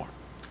committee no more.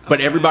 But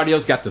everybody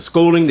else got the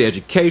schooling, the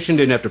education,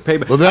 didn't have to pay.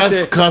 Well,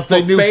 that's because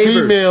they knew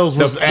females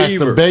was at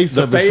the base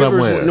of it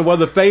somewhere. Well,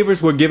 the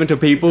favors were given to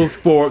people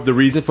for the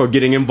reason for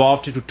getting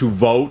involved to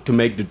vote, to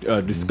make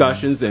the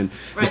discussions and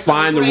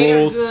define the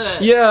rules.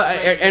 Yeah,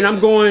 and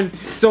I'm going,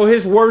 so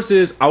his worst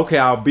is, okay,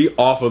 I'll be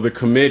off of the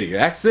committee.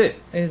 That's it.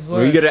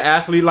 When you get an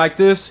athlete like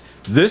this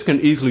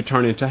can easily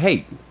turn into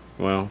hate.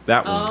 Well,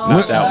 that one,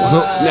 not that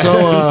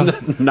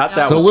one. Not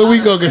that one. So when we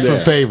go get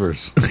some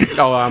favors?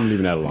 Oh, I'm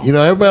leaving that alone. You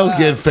know, everybody was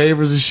getting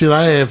favors and shit.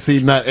 I have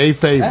seen not a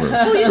favor.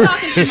 Who you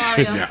talking to,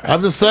 Mario?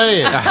 I'm just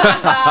saying.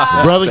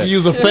 Brother can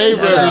use a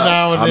favor every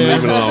now and then.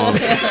 I'm leaving alone.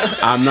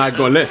 I'm not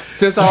going to let.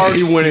 Since I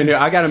already went in there,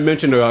 I got to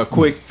mention a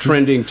quick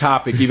trending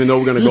topic, even though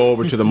we're going to go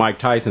over to the Mike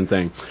Tyson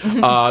thing.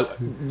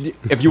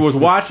 If you was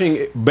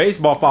watching,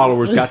 baseball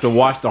followers got to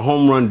watch the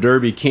home run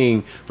derby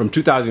king from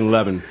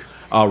 2011.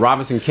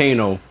 Robinson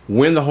Cano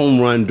win the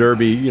home run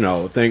derby,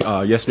 thing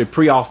yesterday,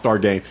 pre-All-Star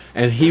game,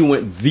 and he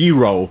went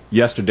 0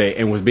 yesterday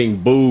and was being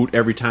booed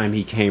every time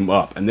he came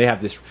up. And they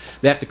have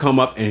to come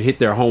up and hit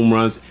their home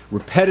runs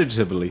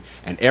repetitively,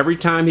 and every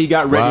time he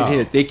got ready to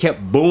hit, they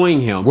kept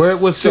booing him.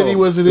 What city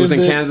was it in? It was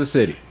in Kansas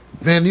City.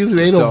 Man,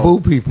 usually they don't boo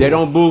people. They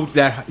don't boo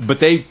that, but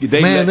they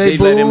let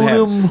him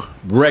have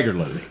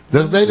regularly.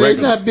 They're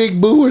not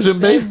big booers in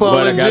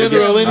baseball in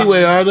general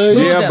anyway, are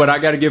they? Yeah, but I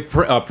got to give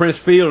Prince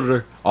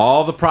Fielder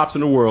all the props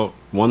in the world.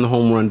 Won the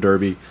home run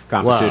derby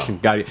competition.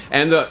 Got it.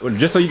 And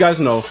just so you guys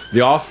know, the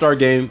All-Star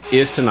game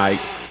is tonight.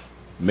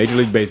 Major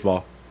League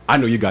Baseball. I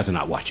know you guys are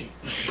not watching.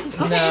 Okay, it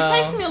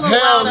takes me a little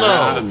while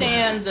to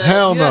understand the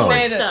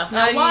stuff.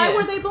 Now, why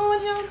were they booing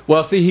him?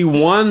 Well, see, he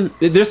won.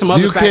 There's some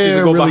other factors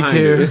that go behind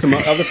it. There's some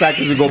other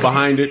factors that go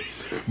behind it.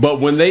 But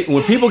when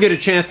people get a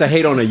chance to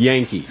hate on a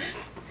Yankee,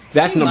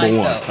 that's number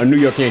one, a New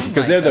York Yankee,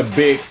 because they're the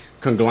big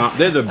conglomerate.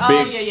 They're the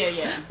big,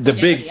 the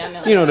big,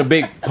 the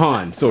big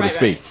pun, so to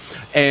speak.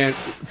 And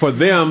for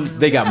them,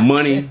 they got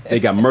money, they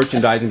got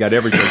merchandising, got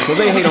everything. So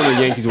they hate on the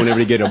Yankees whenever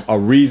they get a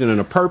reason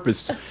and a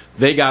purpose.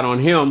 They got on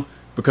him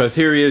because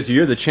here he is,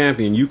 you're the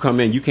champion. You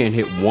come in, you can't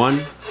hit one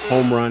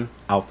home run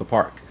out the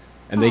park.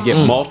 And they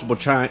get multiple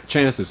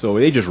chances, so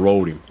they just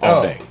rolled him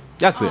all day.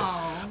 That's it.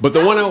 But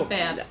the one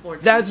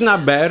that's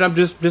not bad. I'm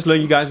just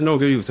letting you guys know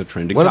it was a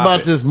trending topic. What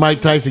about this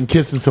Mike Tyson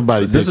kissing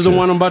somebody? This is the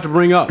one I'm about to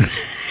bring up.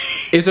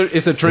 It's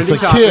a trending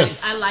topic.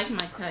 Kiss. I like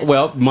Mike Tyson.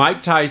 Well,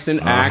 Mike Tyson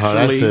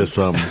actually. That says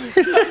something.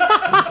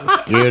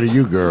 Scared of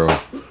you, girl.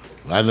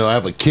 I know I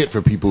have a kit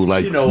for people who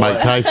like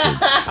Mike Tyson.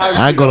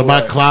 I go to my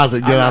closet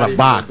and get out a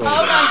box.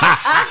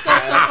 I go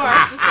so far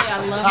as to say I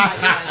love Mike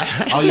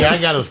Tyson. Oh yeah, I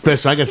got a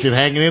special. I got shit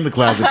hanging in the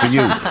closet for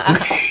you.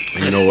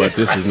 You know what?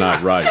 This is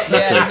not right.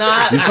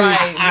 Not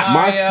right.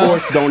 My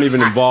sports don't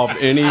even involve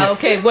any.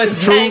 Okay,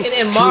 what's hanging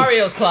in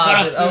Mario's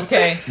closet?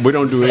 Okay. We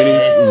don't do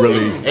any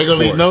really. Ain't gonna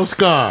leave no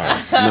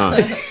scars.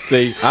 None.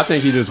 See, I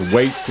think he just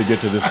waits to get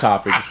to this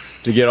topic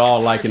to get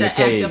all like in the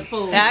cave. Act a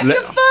fool.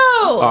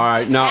 All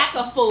right, now. Act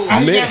a fool.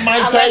 I got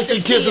Mike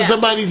Tyson kissing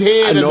somebody's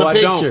head as a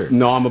picture.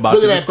 No, I'm about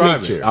to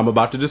describe it. I'm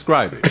about to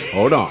describe it.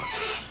 Hold on.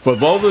 For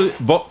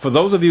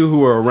those of you who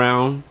were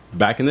around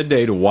back in the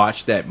day to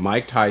watch that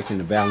Mike Tyson,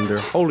 Evander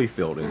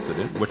Holyfield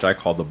incident, which I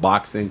call the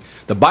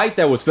bite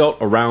that was felt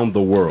around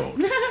the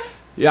world.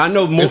 Yeah, I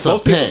know most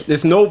people,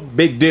 it's no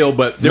big deal,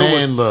 but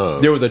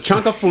there was a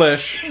chunk of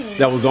flesh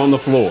that was on the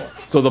floor.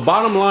 So the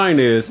bottom line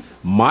is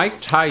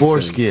Mike Tyson.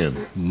 Foreskin.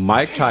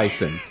 Mike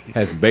Tyson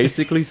has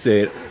basically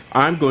said,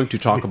 I'm going to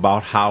talk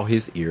about how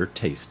his ear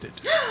tasted.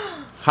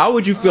 How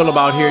would you feel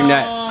about hearing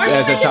that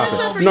as a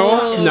topic?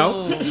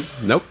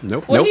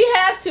 Nope. Well, he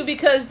has to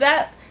because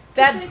that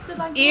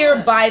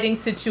ear biting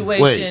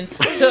situation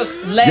took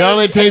legs. Y'all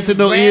ain't tasted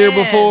no ear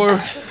before?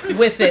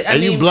 With it.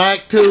 You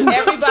black too?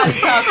 Everybody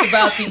talks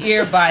about the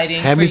ear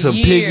biting. Have me some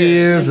pig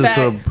ears and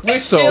some. We're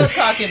still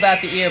talking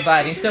about the ear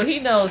biting, so he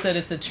knows that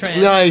it's a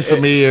trend. Y'all ate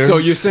some ears. So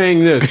you're saying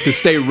this to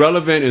stay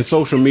relevant in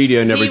social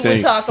media and everything. He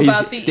would talk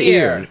about the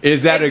ear.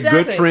 Is that a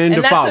good trend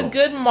to follow? And that's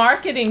a good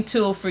marketing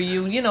tool for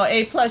you.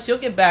 A+, you'll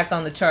get back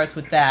on the charts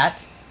with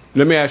that.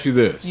 Let me ask you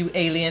this. You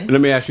alien.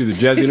 Let me ask you this,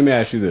 Jesse. Let me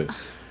ask you this.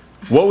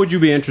 What would you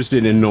be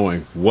interested in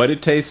knowing? What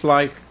it tastes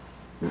like?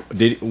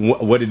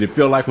 What did it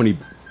feel like when he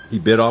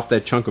bit off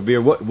that chunk of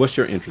ear? What's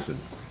your interest in?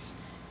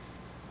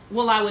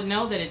 Well, I would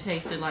know that it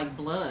tasted like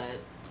blood.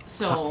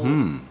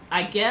 So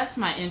I guess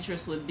my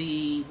interest would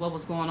be what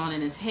was going on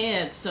in his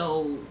head.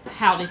 So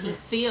how did he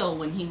feel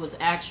when he was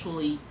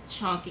actually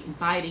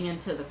biting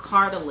into the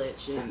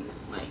cartilage and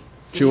like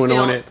chewing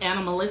on it?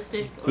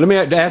 Animalistic? Let me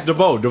ask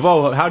DeVoe.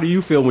 DeVoe, how do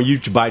you feel when you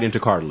bite into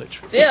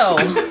cartilage? Ew.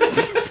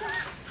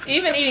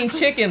 Even eating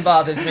chicken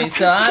bothers me,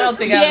 so I don't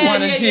think I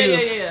want to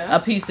do a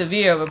piece of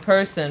ear of a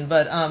person.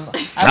 But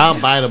I'll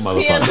bite a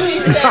motherfucker. We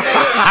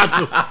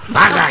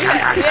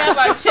have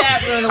our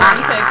chat room. I want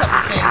to say a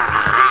couple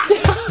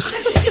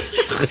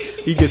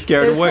things. he gets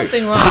carried There's away.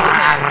 something wrong with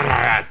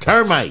him.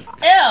 Termite.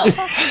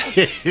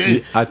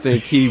 Ew. I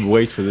think he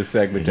waits for the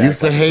segment. To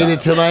Used to hate it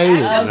till I ate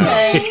it.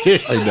 Okay. He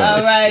does.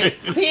 All right.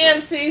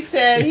 PMC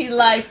said he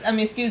likes.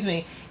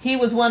 He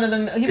was one of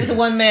them. He was a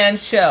one-man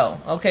show.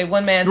 Okay,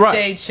 one-man Right.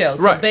 stage show.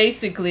 So Right.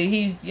 basically,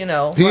 he's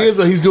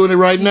He's doing it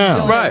right now.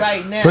 doing Right. it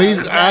right now. So he's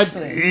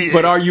exactly.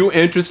 But are you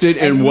interested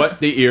in what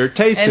the ear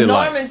tasted And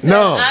like? Norman said,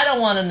 No. I don't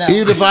want to know.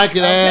 Even if I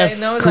could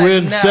ask Norman's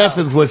Corinne like, no.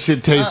 Steffens what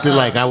shit tasted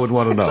like, I would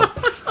want to know.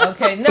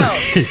 Okay, no.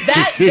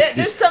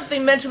 There's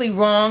something mentally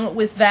wrong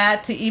with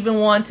that to even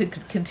want to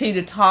continue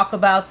to talk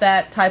about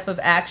that type of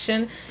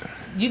action.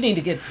 You need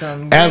to get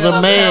some. As a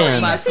real man-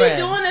 help, my Is he friend.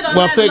 doing it on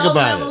Well, that think low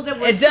about level it. that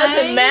we're It doesn't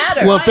saying?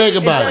 matter. Well, think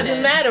about It it.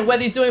 doesn't matter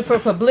whether he's doing it for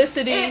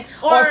publicity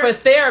Or- or for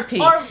therapy.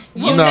 or-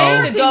 You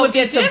No. need to go would be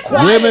get some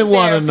different. quiet Women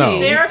wanna therapy,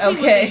 know. Therapy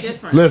Okay. would be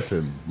different.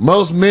 Listen,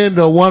 most men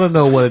don't want to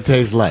know what it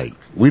tastes like.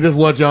 We just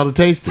want y'all to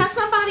taste it. Has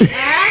somebody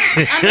asked? I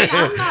mean,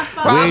 I'm not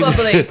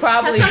following.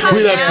 Probably. Has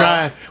somebody We not Yeah.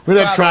 trying. We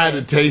not Probably. trying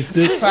to taste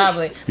it.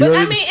 Probably. You But know,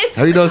 I mean, it's,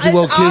 have you noticed he it's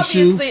won't kiss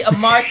you? obviously a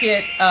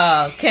market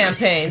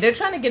campaign. They're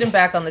trying to get him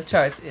back on the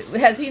charts.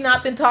 Has he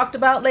not been talked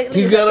about lately?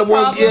 He's Is that got a the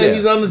one. problem? Yeah,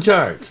 he's on the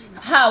charts.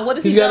 How? What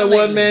has He's he got a done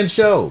lately? one-man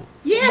show.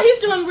 Yeah, he's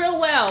doing real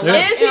well. Yeah.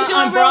 Is he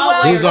doing real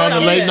well? He's on the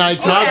Yeah. late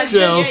night talk Yeah.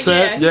 show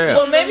set. he's Yeah. doing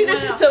Well, maybe real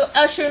this well. is to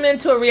usher him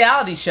into a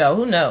reality show.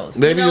 Who knows?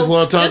 Maybe he just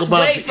wanna talk just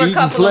about wait for a eating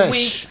couple flesh. of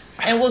weeks,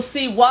 and we'll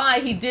see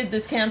why he did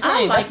this campaign.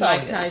 I like That's all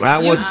Mike it is. Tyson. I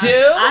would- You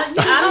do? I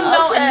don't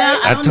know Okay. enough.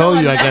 I don't told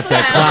know you I enough got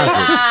that about it.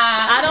 closet.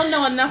 I don't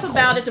know enough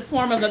about it to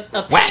form an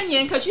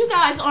opinion because you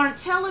guys aren't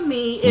telling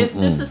me if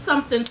this is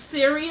something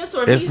serious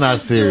or if It's he's not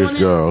just serious,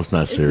 doing it. girl. It's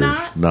not It's serious.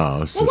 not? No,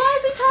 it's Well, just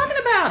why is he talking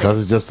about it? because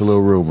it's just a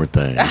little rumor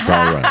thing. It's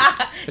all right.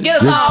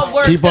 Get us all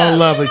worked Keep on up.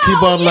 loving.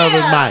 Keep on loving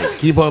yeah. Mike.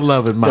 Keep on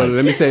loving But Mike.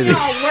 let me say You're this.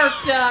 all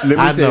worked up. Let me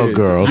I say know, this.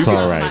 girl. It's You all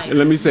know, right. Mike.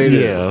 Let me say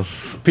this.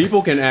 Yes.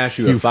 People can ask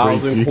you You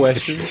 1,000 freaky.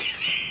 questions,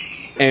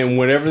 and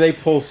whenever they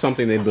post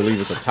something they believe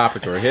is a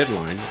topic or a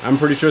headline, I'm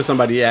pretty sure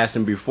somebody asked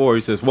him before.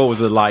 He says, "What was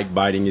it like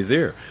biting his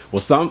ear?"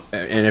 Well,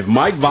 and if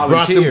Mike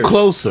volunteers, Brought them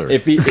closer.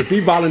 If he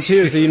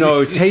volunteers,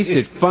 it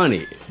tasted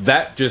funny.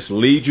 That just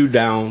leads you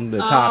down the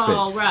topic.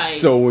 Oh, right.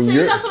 So when See,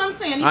 you're, that's what I'm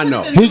saying. I could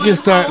know. have been He can doing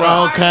start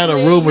all kind of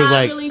rumors not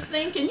like- really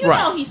thinking. You Right.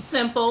 know he's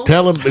simple.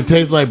 Tell them it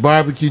tastes like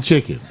barbecue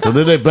chicken. So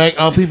then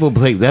all people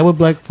say, that what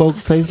black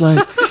folks taste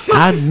like?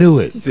 I knew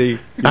it. See, you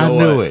I know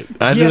knew what? it.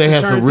 I He knew has they to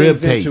had turn some rib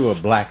things into taste.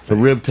 a black Some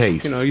thing. rib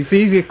taste. He's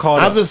easy to call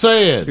I'm up. just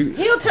saying.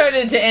 He'll turn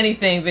it into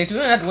anything, Victor. We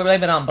don't have to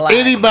blame it on black.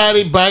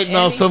 Anybody biting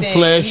off some Anything.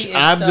 flesh, He is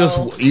I'm just.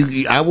 so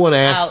I want to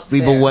ask out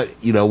people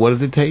there. what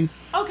does it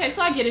taste? Okay,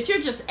 so I get it. You're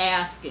just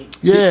asking.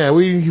 Yeah,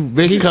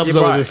 Vic comes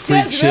up right. with this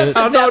freak Yes, shit. that's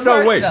Oh, no,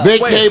 that wait. person.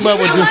 Vic Wait. came up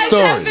with You this like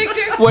story. that,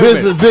 Victor? Wait a This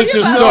is minute. Victor's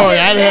You story. like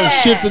I didn't have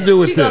that. shit to do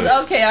with She goes,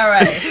 this. okay, all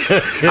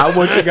right. I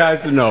want you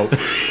guys to know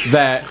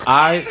that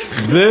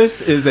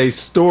this is a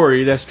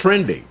story that's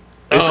trending.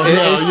 It's, Oh, it's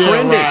yeah,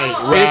 trending.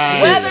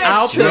 right. Whether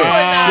out it's true or there.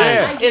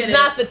 not, Yeah. it's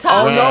not the Oh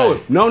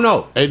topic.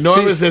 no. And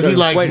Norman says he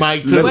likes wait,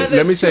 Mike, too. Whether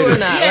Let me it's say true or this.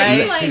 not, Yeah, right?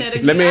 explain it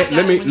again. Let I me got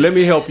let me it when let you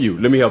me said help it. you.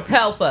 Let me help you.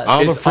 Help us.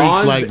 All the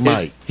freaks like it-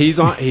 Mike. He's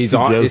on.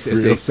 Just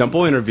It's real. a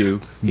simple interview.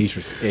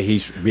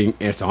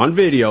 It's on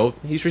video.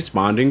 He's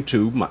responding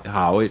to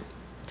how it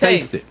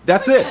Taste. tasted.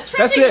 That's it. That's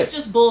Trending is it.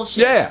 just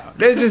bullshit. Yeah,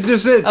 it's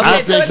just it. Okay, I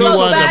so think it he goes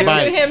wanted to back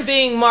bite. to him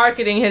being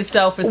marketing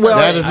himself or something. Well,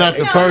 That is not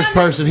the No, first not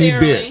person he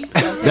bit.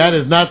 necessarily. That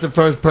is not the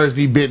first person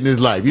he bit in his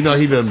life. You know,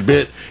 he done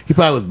bit. He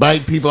probably was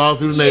biting people all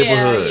through the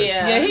neighborhood.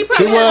 yeah, he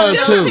probably He was,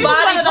 had too. some He was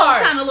one body of those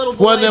parts. kind of little boys.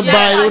 One of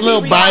them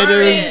little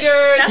biters.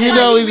 Fingers, You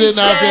know, he's in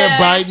out there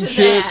biting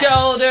shit.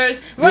 shoulders,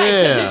 right? 'Cause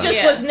Yeah. it just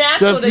Yeah. was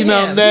natural Just, to you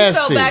know, him. nasty.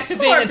 He fell back to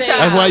being Poor a baby.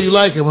 child. That's why you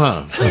like him,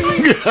 huh?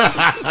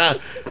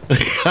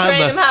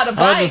 Train him how to I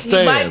bite. He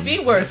understand. might be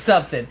worth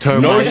something.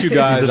 Termite. Notice you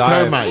guys. He's a I-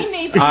 termite. He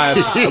needs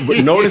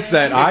I noticed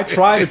that I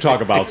try to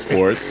talk about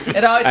sports,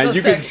 It always and feels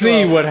you can sexual.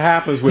 see what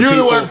happens with You're the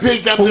people one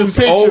picked up who's this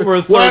picture.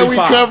 over 35. Why are we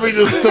covering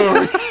this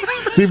story?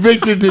 See,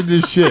 Victor did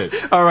this shit.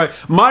 All right,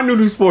 my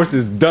new sports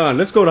is done.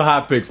 Let's go to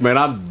hot picks, man.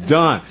 I'm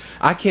done.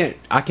 I can't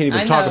even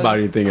I talk know. about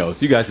anything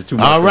else. You guys are too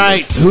much. All for me.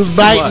 right, who's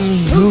biting?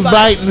 Who's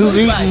biting? Who's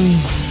eating?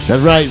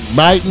 That's right.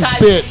 Bite and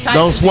spit.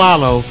 Don't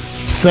swallow.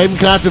 Same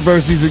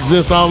controversies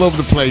exist all over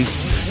the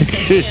place.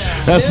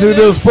 That's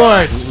New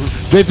Sports.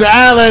 Victor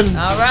Allen.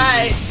 All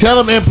right. Tell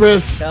him,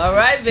 Empress. All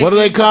right, Victor. What do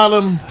they call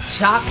him?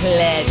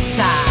 Chocolate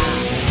time.